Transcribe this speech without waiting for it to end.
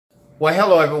Well,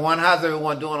 hello everyone. How's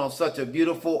everyone doing on such a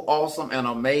beautiful, awesome, and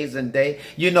amazing day?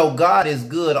 You know, God is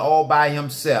good all by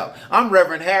himself. I'm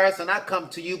Reverend Harris, and I come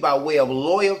to you by way of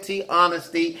loyalty,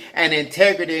 honesty, and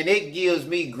integrity, and it gives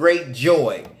me great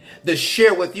joy to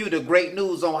share with you the great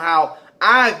news on how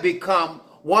I've become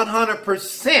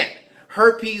 100%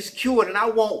 herpes cured, and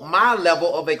I want my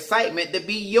level of excitement to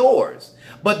be yours.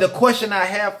 But the question I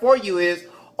have for you is,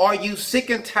 are you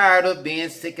sick and tired of being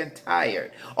sick and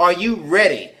tired? Are you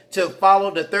ready to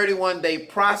follow the 31-day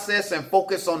process and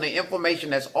focus on the information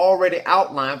that's already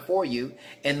outlined for you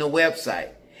in the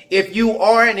website? If you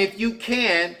are and if you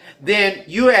can, then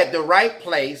you're at the right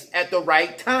place at the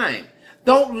right time.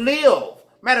 Don't live.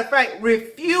 Matter of fact,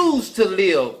 refuse to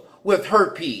live with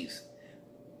herpes.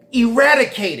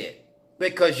 Eradicate it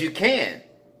because you can.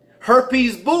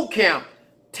 Herpes Boot Camp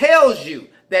tells you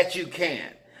that you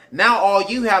can. Now all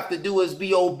you have to do is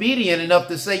be obedient enough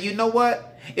to say, you know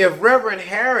what? If Reverend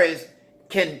Harris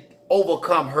can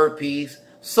overcome herpes,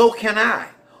 so can I.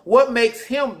 What makes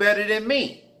him better than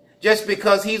me? Just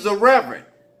because he's a reverend?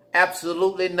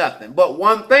 Absolutely nothing. But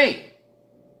one thing,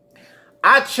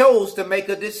 I chose to make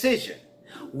a decision.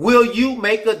 Will you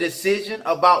make a decision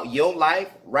about your life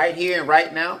right here and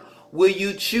right now? Will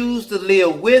you choose to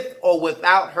live with or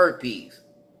without herpes?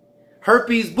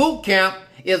 Herpes Boot Camp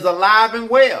is alive and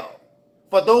well.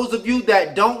 For those of you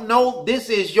that don't know, this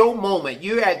is your moment.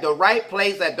 You're at the right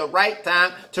place at the right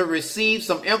time to receive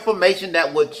some information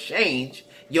that will change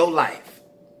your life.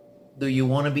 Do you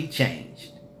want to be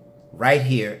changed? Right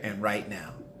here and right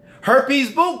now.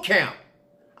 Herpes Boot Camp.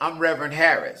 I'm Reverend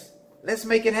Harris. Let's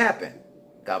make it happen.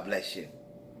 God bless you.